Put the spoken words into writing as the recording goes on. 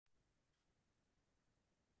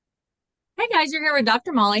Hey guys, you're here with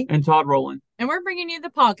Dr. Molly, And Todd Rowland. and we're bringing you the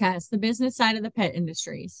podcast, The Business Side of the Pet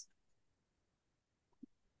Industries.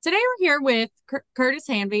 Today we're here with Curtis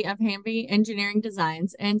Hanvey of Hanvey Engineering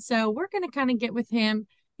Designs, and so we're going to kind of get with him.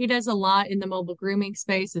 He does a lot in the mobile grooming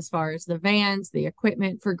space as far as the vans, the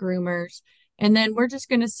equipment for groomers, and then we're just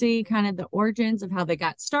going to see kind of the origins of how they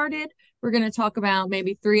got started. We're going to talk about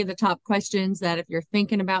maybe three of the top questions that if you're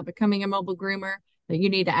thinking about becoming a mobile groomer, that you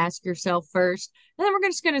need to ask yourself first. And then we're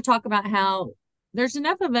just going to talk about how there's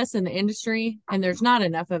enough of us in the industry and there's not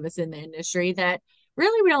enough of us in the industry that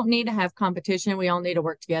really we don't need to have competition. We all need to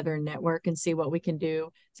work together and network and see what we can do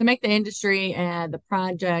to make the industry and the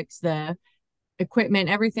projects, the equipment,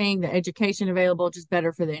 everything, the education available just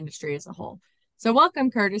better for the industry as a whole. So welcome,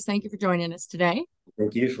 Curtis. Thank you for joining us today.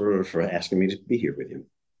 Thank you for asking me to be here with you.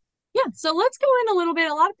 Yeah, so let's go in a little bit.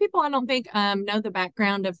 A lot of people I don't think know the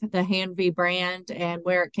background of the Hanvey brand and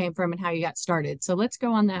where it came from and how you got started. So let's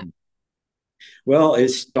go on that. Well, it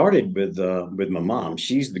started with my mom.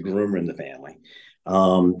 She's the groomer in the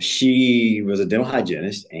family. She was a dental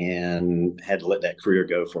hygienist and had to let that career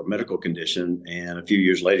go for a medical condition. And a few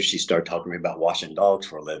years later, she started talking to me about washing dogs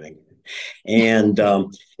for a living. And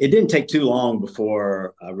it didn't take too long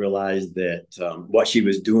before I realized that what she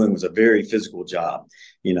was doing was a very physical job,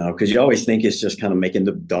 because you always think it's just kind of making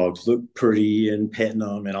the dogs look pretty and petting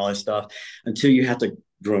them and all that stuff until you have to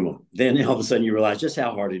groom them. Then all of a sudden you realize just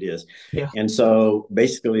how hard it is. Yeah. And so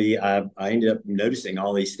basically I ended up noticing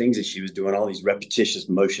all these things that she was doing, all these repetitious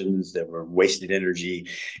motions that were wasted energy.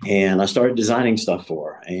 And I started designing stuff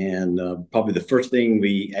for her. And probably the first thing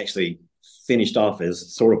we actually finished off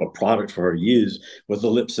as sort of a product for her to use was the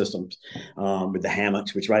lip systems with the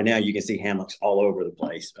hammocks, which right now you can see hammocks all over the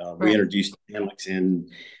place. We introduced hammocks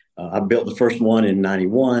I built the first one in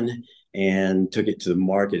 91 and took it to the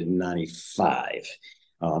market in 95.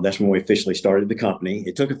 That's when we officially started the company.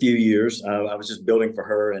 It took a few years. I was just building for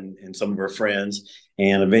her and some of her friends.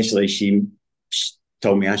 And eventually she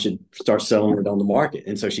told me I should start selling it on the market.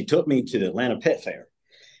 And so she took me to the Atlanta Pet Fair.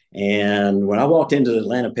 And when I walked into the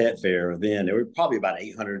Atlanta Pet Fair, then there were probably about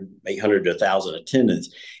 800 to 1,000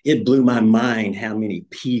 attendants. It blew my mind how many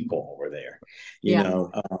people were there.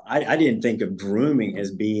 I didn't think of grooming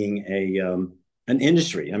as being an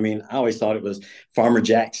industry. I mean, I always thought it was Farmer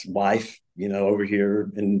Jack's wife, over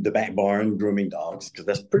here in the back barn grooming dogs, because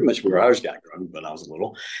that's pretty much where ours got groomed when I was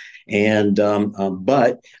little. And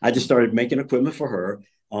but I just started making equipment for her.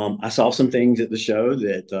 I saw some things at the show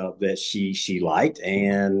that she liked,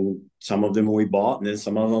 and some of them we bought, and then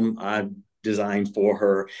some of them I designed for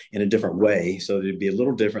her in a different way, so it'd be a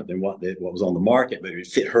little different than what was on the market, but it would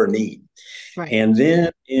fit her need. Right. And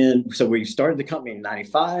then so we started the company in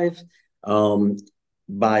 95.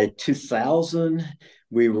 By 2000,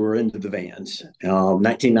 we were into the vans.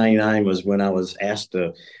 1999 was when I was asked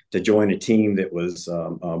to join a team that was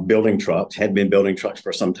building trucks, had been building trucks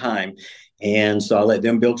for some time. And so I let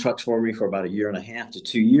them build trucks for me for about a year and a half to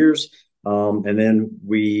 2 years. And then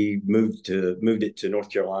we moved it to North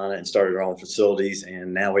Carolina and started our own facilities.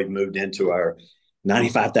 And now we've moved into our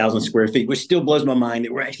 95,000 square feet, which still blows my mind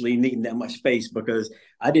that we're actually needing that much space, because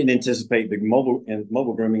I didn't anticipate the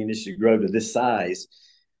mobile grooming industry grow to this size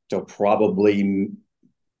till probably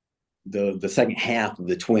the second half of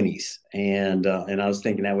the 20s. And I was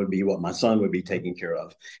thinking that would be what my son would be taking care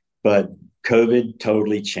of. But COVID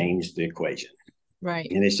totally changed the equation.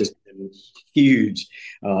 Right. And it's just been huge,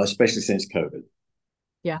 especially since COVID.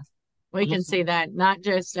 Yeah. We can see that not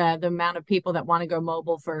just the amount of people that want to go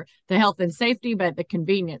mobile for the health and safety, but the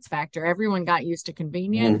convenience factor. Everyone got used to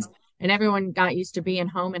convenience and everyone got used to being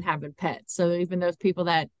home and having pets. So even those people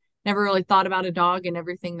that never really thought about a dog and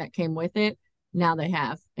everything that came with it, now they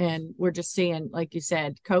have. And we're just seeing, like you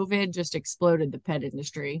said, COVID just exploded the pet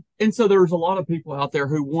industry. And so there's a lot of people out there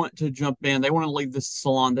who want to jump in. They want to leave the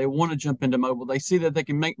salon. They want to jump into mobile. They see that they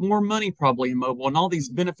can make more money probably in mobile and all these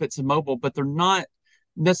benefits of mobile, but they're not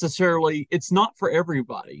necessarily, it's not for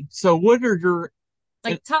everybody. So what are your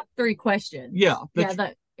top three questions? Yeah.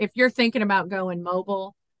 If you're thinking about going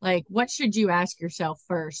mobile, like what should you ask yourself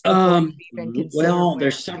first? Well,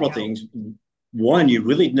 there's several things. One, you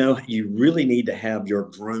really need to have your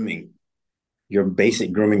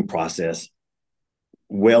basic grooming process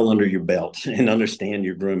well under your belt and understand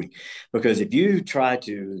your grooming. Because if you try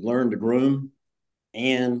to learn to groom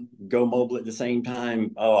and go mobile at the same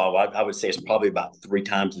time, I would say it's probably about 3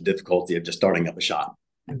 times the difficulty of just starting up a shop,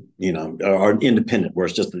 or independent, where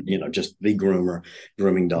it's just the groomer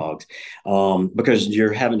grooming dogs, because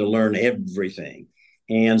you're having to learn everything.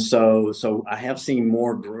 And so I have seen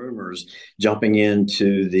more groomers jumping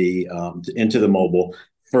into the mobile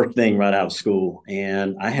first thing right out of school.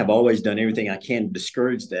 And I have always done everything I can to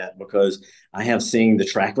discourage that, because I have seen the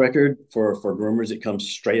track record for groomers that come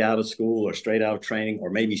straight out of school or straight out of training, or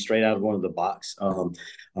maybe straight out of one of the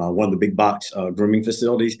one of the big box grooming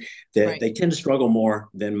facilities, that Right. they tend to struggle more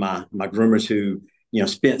than my groomers who,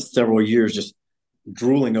 spent several years just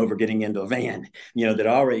drooling over getting into a van, that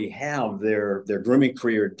already have their grooming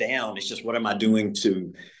career down. It's just, what am I doing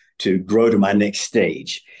to grow to my next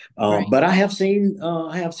stage? Right. But I have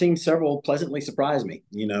seen several pleasantly surprise me,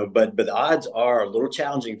 but the odds are a little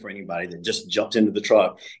challenging for anybody that just jumps into the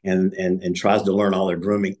truck and tries to learn all their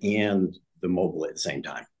grooming and the mobile at the same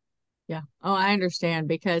time. Yeah. Oh, I understand,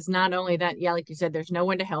 because not only that, yeah, like you said, there's no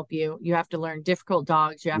one to help you. You have to learn difficult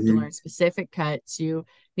dogs. You have to learn Mm-hmm. specific cuts. You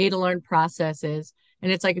need to learn processes.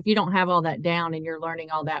 And it's like, if you don't have all that down and you're learning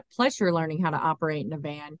all that, plus you're learning how to operate in a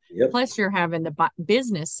van, Yep. plus you're having the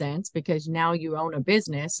business sense because now you own a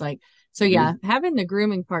business. Like, so yeah, Mm-hmm. having the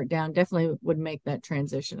grooming part down definitely would make that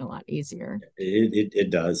transition a lot easier. It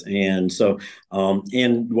does. And so,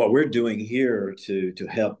 and what we're doing here to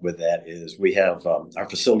help with that is, we have our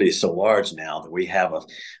facility is so large now that we have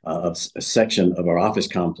a section of our office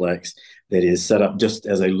complex that is set up just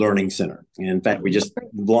as a learning center. And in fact, we just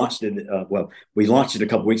launched it. We launched it a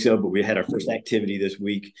couple weeks ago, but we had our first activity this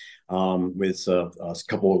week with a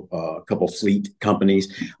couple fleet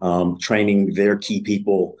companies, training their key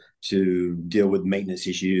people to deal with maintenance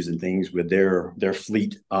issues and things with their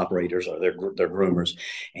fleet operators or their groomers,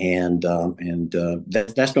 and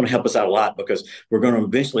that's going to help us out a lot, because we're going to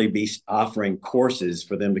eventually be offering courses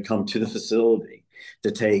for them to come to the facility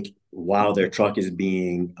to take while their truck is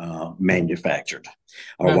being manufactured,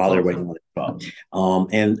 or That's while they're awesome. waiting on the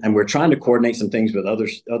truck. And we're trying to coordinate some things with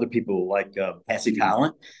other people like Patsy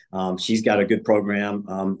Talent. She's got a good program.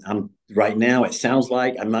 I'm right now. It sounds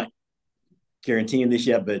like, I'm not guaranteeing this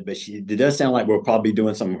yet, but it does sound like we'll probably be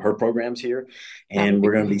doing some of her programs here, That would and be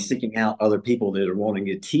we're going to be great. seeking out other people that are wanting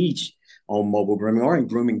to teach on mobile grooming or in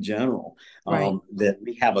grooming general. Right. That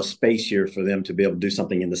we have a space here for them to be able to do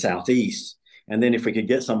something in the southeast. And then if we could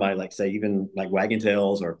get somebody like, say, even like Wagon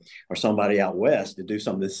Tails or somebody out west to do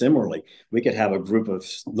something similarly, we could have a group of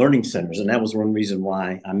learning centers. And that was one reason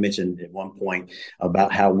why I mentioned at one point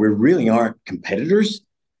about how we really aren't competitors.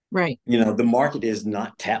 Right. The market is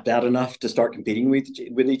not tapped out enough to start competing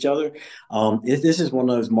with each other. This is one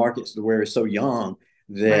of those markets where it's so young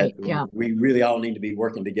that Right. Yeah. we really all need to be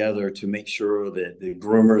working together to make sure that the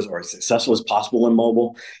groomers are as successful as possible in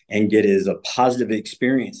mobile and get as a positive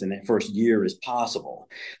experience in that first year as possible,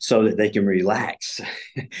 so that they can relax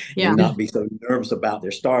and Yeah. not be so nervous about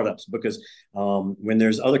their startups. Because when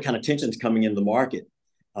there's other kind of tensions coming in the market,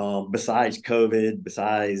 besides COVID,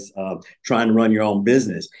 besides trying to run your own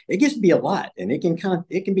business, it gets to be a lot, and it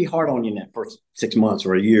can be hard on you in that first 6 months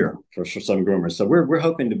or a year for some groomers. So we're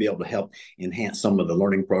hoping to be able to help enhance some of the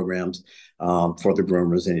learning programs for the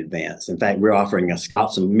groomers in advance. In fact, we're offering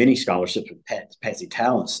some mini scholarships with Patsy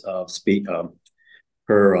Talents speak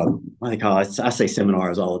her what do they call it? I say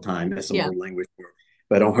seminars all the time. That's some Yeah. old language for it.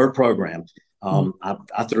 But on her program, Mhm.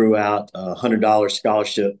 I threw out $100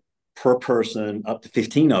 scholarship per person, up to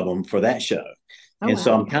 15 of them for that show. Oh, And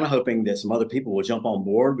so wow. I'm kind of hoping that some other people will jump on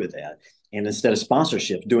board with that. And instead of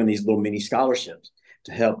sponsorships, doing these little mini scholarships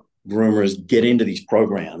to help groomers get into these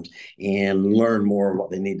programs and learn more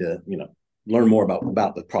what they need to, learn more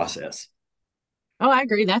about the process. Oh, I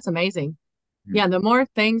agree. That's amazing. Yeah, the more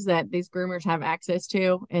things that these groomers have access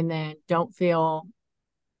to and then don't feel,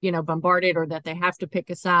 bombarded, or that they have to pick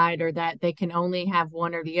a side, or that they can only have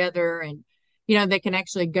one or the other. And, they can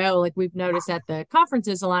actually go, like we've noticed at the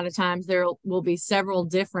conferences, a lot of times there will be several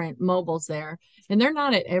different mobiles there. And they're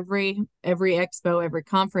not at every expo, every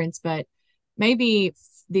conference, but maybe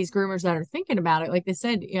these groomers that are thinking about it, like they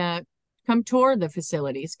said, come tour the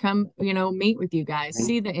facilities, come, meet with you guys,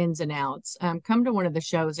 see the ins and outs, come to one of the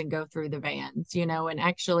shows and go through the vans, and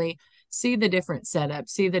actually see the different setups,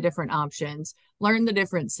 see the different options, learn the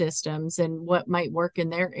different systems and what might work in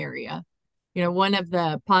their area. One of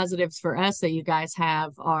the positives for us that you guys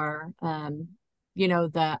have are,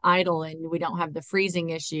 the idle, and we don't have the freezing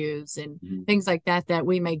issues and Mm-hmm. things like that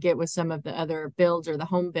we may get with some of the other builds or the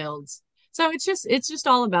home builds. So it's just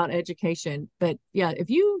all about education. But yeah, if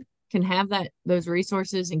you can have those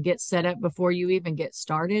resources and get set up before you even get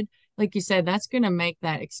started, like you said, that's going to make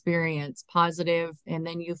that experience positive, and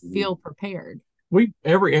then you feel prepared. We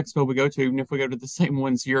every expo we go to, even if we go to the same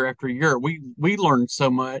ones year after year, we learn so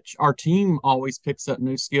much. Our team always picks up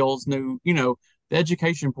new skills, the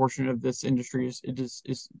education portion of this industry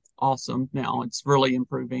is awesome now. It's really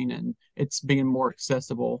improving and it's being more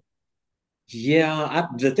accessible. Yeah,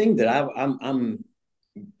 the thing that I'm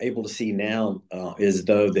able to see now is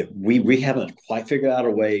though that we haven't quite figured out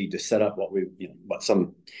a way to set up what what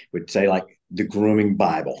some would say like the grooming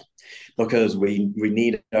Bible, because we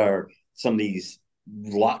need some of these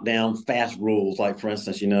lockdown fast rules, like for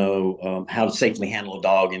instance, how to safely handle a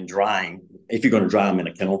dog in drying if you're going to dry them in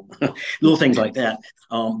a kennel, little things like that.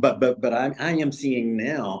 But I am seeing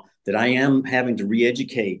now that I am having to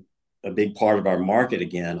re-educate a big part of our market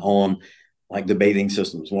again on like the bathing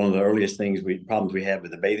systems. One of the earliest problems we had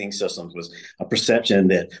with the bathing systems was a perception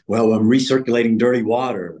that, well, I'm recirculating dirty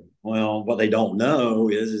water. Well, what they don't know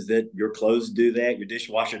is that your clothes do that, your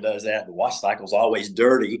dishwasher does that, the wash cycle is always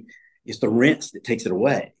dirty. It's the rinse that takes it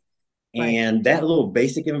away. Right. And that little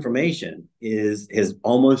basic information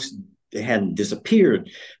it hadn't disappeared,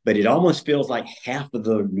 but it almost feels like half of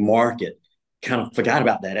the market kind of forgot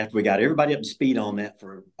about that after we got everybody up to speed on that.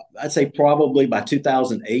 For I'd say probably by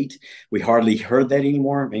 2008 we hardly heard that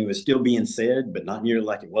anymore. I mean, it was still being said, but not nearly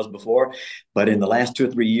like it was before. But in the last 2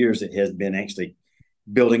 or 3 years it has been actually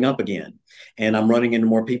building up again, and I'm running into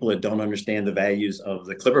more people that don't understand the values of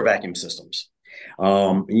the clipper vacuum systems.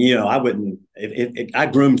 I wouldn't if I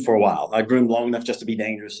groomed for a while. I groomed long enough just to be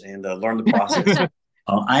dangerous and learn the process.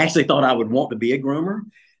 I actually thought I would want to be a groomer,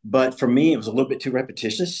 but for me, it was a little bit too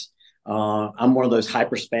repetitious. I'm one of those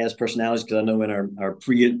hyper spaz personalities, because I know in our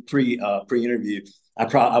pre interview, I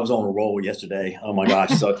was on a roll yesterday. Oh my gosh!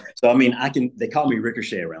 So I mean, they call me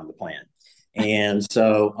Ricochet around the plant, and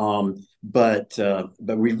so but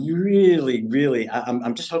we really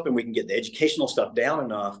I'm just hoping we can get the educational stuff down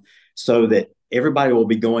enough so that everybody will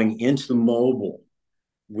be going into the mobile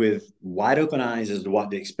with wide open eyes as to what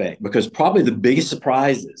to expect. Because probably the biggest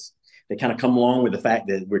surprises that kind of come along with the fact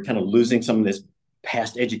that we're kind of losing some of this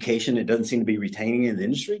past education that doesn't seem to be retaining in the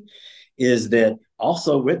industry is that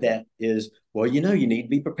also with that is, well, you need to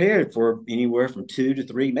be prepared for anywhere from 2 to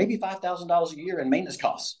 3, maybe $5,000 a year in maintenance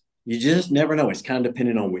costs. You just never know. It's kind of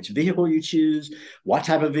dependent on which vehicle you choose, what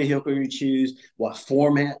type of vehicle you choose, what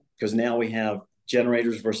format, because now we have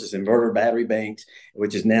generators versus inverter battery banks,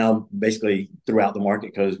 which is now basically throughout the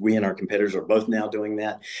market, because we and our competitors are both now doing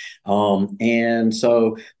that. And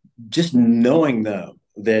so just knowing though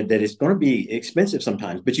that it's going to be expensive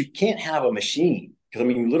sometimes, but you can't have a machine, because I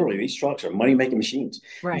mean, literally these trucks are money making machines.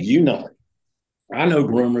 Right. I know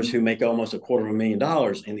groomers who make almost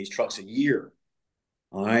 $250,000 in these trucks a year.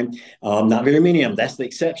 All right. Not very many of them. That's the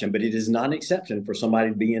exception, but it is not an exception for somebody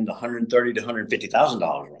to be in the $130,000 to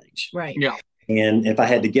 $150,000 range. Right. Yeah. And if I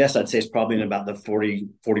had to guess, I'd say it's probably in about the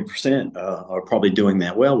 40% are probably doing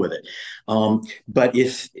that well with it. But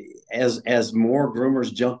as more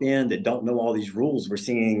groomers jump in that don't know all these rules, we're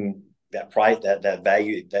seeing that price, that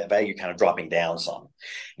value kind of dropping down some.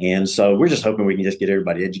 And so we're just hoping we can just get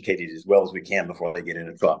everybody educated as well as we can before they get in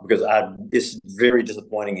a truck, because it's very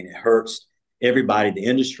disappointing, and it hurts everybody, the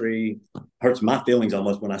industry, hurts my feelings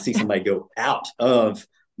almost when I see somebody go out of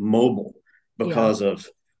mobile because of,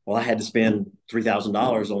 well, I had to spend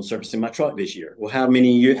 $3,000 on servicing my truck this year. Well, how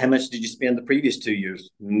much did you spend the previous 2 years?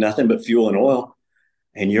 Nothing but fuel and oil.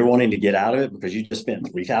 And you're wanting to get out of it because you just spent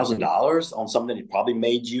 $3,000 on something that probably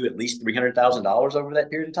made you at least $300,000 over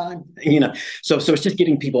that period of time. So it's just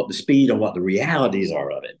getting people up to speed on what the realities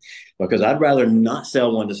are of it. Because I'd rather not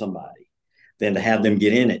sell one to somebody than to have them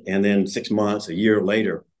get in it and then 6 months, a year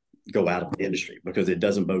later, go out of the industry, because it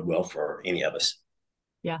doesn't bode well for any of us.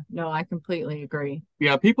 Yeah, no, I completely agree.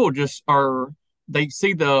 Yeah, people they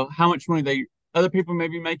see how much money other people may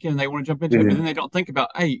be making, and they want to jump into it, but then they don't think about,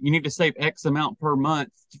 hey, you need to save X amount per month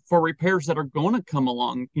for repairs that are going to come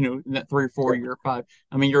along, in that 3 or 4 year, 5.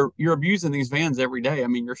 I mean, you're abusing these vans every day. I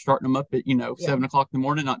mean, you're starting them up at, 7 o'clock in the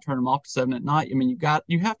morning, not turning them off to 7 at night. I mean,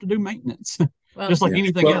 you have to do maintenance just like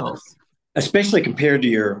anything else. Especially compared to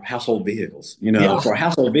your household vehicles. For a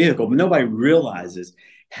household vehicle, nobody realizes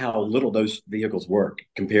how little those vehicles work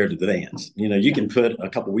compared to the vans. You can put a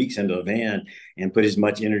couple weeks into a van and put as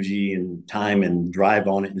much energy and time and drive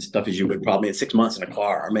on it and stuff as you would probably in 6 months in a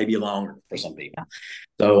car, or maybe longer for some people.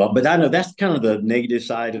 So, but I know that's kind of the negative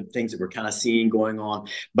side of things that we're kind of seeing going on.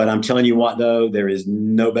 But I'm telling you what, though, there is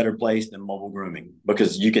no better place than mobile grooming,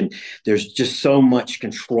 because there's just so much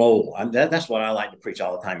control. That's what I like to preach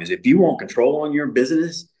all the time, is if you want control on your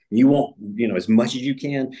business, you want, as much as you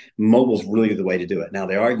can, mobile's really the way to do it. Now,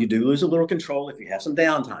 you do lose a little control if you have some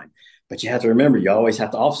downtime, but you have to remember, you always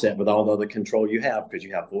have to offset with all the other control you have, because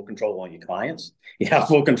you have full control on your clients. You have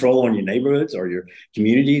full control on your neighborhoods or your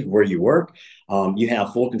community where you work. You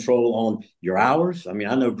have full control on your hours. I mean,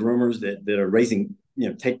 I know groomers that are raising,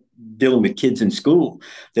 dealing with kids in school.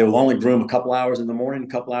 They will only groom a couple hours in the morning, a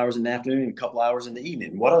couple hours in the afternoon, and a couple hours in the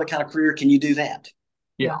evening. What other kind of career can you do that?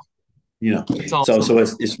 Yeah. You know, That's awesome. so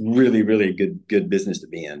it's really, really a good business to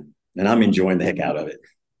be in. And I'm enjoying the heck out of it.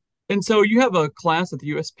 And so you have a class at the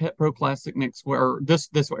US Pet Pro Classic next or this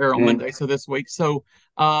will air on And Monday, so this week. So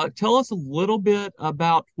tell us a little bit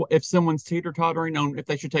about if someone's teeter-tottering on if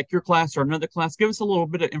they should take your class or another class. Give us a little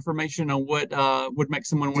bit of information on what would make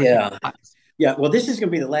someone want to take yeah, the class. yeah. Well, this is going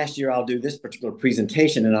to be the last year I'll do this particular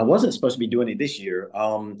presentation, and I wasn't supposed to be doing it this year.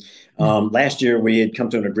 Last year we had come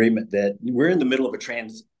to an agreement that we're in the middle of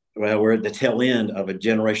we're at the tail end of a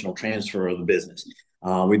generational transfer of the business.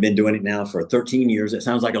 We've been doing it now for 13 years. It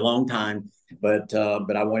sounds like a long time, but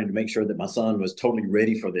I wanted to make sure that my son was totally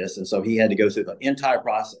ready for this, and so he had to go through the entire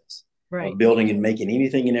process Right. of building and making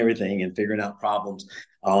anything and everything and figuring out problems.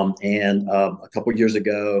 And a couple of years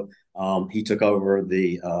ago, he took over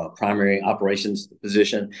the primary operations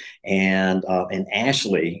position, and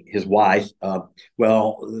Ashley, his wife,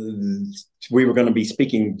 we were going to be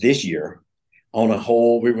speaking this year on a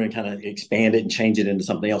whole. We were going to kind of expand it and change it into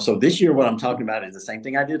something else. So this year, what I'm talking about is the same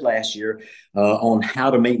thing I did last year on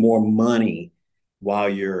how to make more money while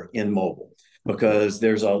you're in mobile. Because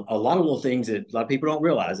there's a lot of little things that a lot of people don't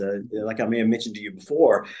realize, like I may have mentioned to you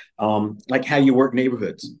before, like how you work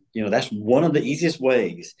neighborhoods. You know, that's one of the easiest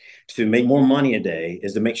ways to make more money a day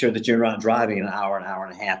is to make sure that you're not driving an hour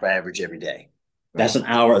and a half average every day. That's an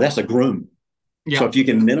hour. That's a groom. Yeah. So if you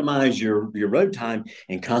can minimize your road time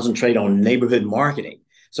and concentrate on neighborhood marketing,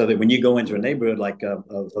 so that when you go into a neighborhood like a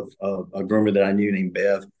groomer that I knew named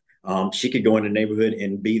Bev, she could go in a neighborhood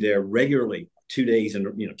and be there regularly 2 days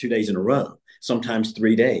in a row, sometimes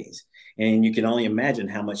 3 days. And you can only imagine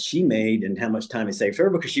how much she made and how much time it saved her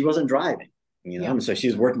because she wasn't driving. And so she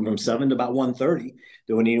was working from 7 to about 1:30,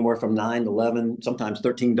 doing anywhere from 9 to 11, sometimes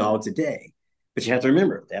 13 dogs a day. But you have to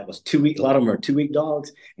remember that was 2 week. A lot of them are 2 week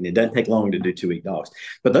dogs, and it doesn't take long to do 2 week dogs.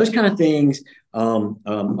 But those kind of things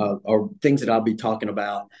are things that I'll be talking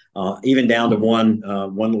about, even down to one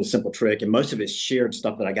little simple trick. And most of it's shared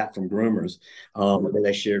stuff that I got from groomers that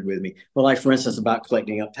they shared with me. Well, like for instance, about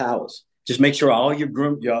collecting up towels. Just make sure all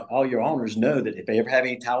your owners know that if they ever have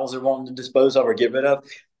any towels they're wanting to dispose of or get rid of,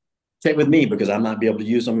 check with me because I might be able to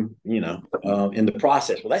use them, in the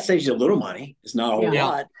process. Well, that saves you a little money. It's not a whole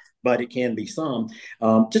lot, but it can be some.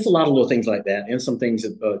 Just a lot of little things like that, and some things,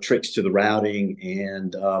 tricks to the routing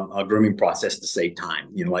and a grooming process to save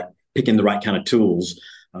time. Like picking the right kind of tools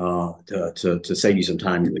to save you some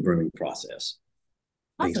time in the grooming process.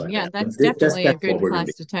 Awesome. Like yeah, that. that's That's definitely a good what we're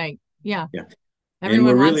class to take. Yeah. Yeah.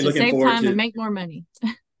 Everyone wants to save time and make more money.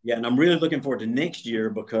 Yeah, and I'm really looking forward to next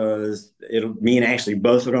year because me and Ashley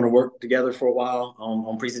both are going to work together for a while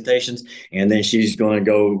on presentations, and then she's going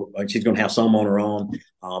to have some on her own.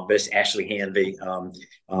 But it's Ashley Hanvey.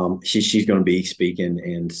 She's going to be speaking,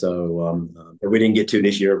 and so but we didn't get to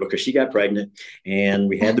this year because she got pregnant, and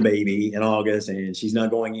we had the baby in August, and she's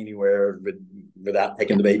not going anywhere without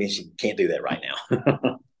taking the baby, and she can't do that right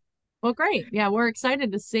now. Well, great. Yeah, we're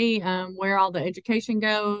excited to see where all the education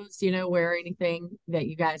goes, where anything that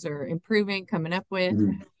you guys are improving, coming up with.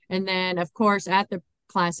 Mm-hmm. And then, of course, at the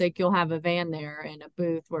Classic, you'll have a van there and a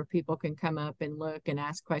booth where people can come up and look and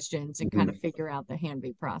ask questions and kind of figure out the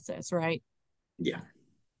Hanvey process, right? Yeah.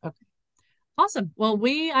 Okay. Awesome. Well,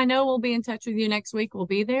 I know we'll be in touch with you next week. We'll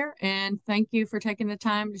be there. And thank you for taking the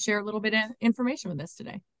time to share a little bit of information with us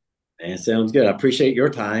today. And sounds good. I appreciate your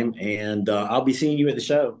time. And I'll be seeing you at the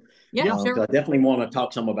show. Yeah, sure. I definitely want to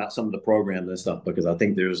talk some about some of the programs and stuff because I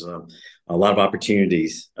think there's a lot of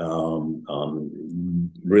opportunities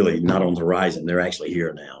really not on the horizon. They're actually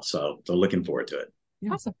here now. So looking forward to it.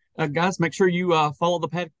 Yeah. Awesome. Guys, make sure you follow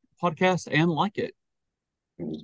the podcast and like it.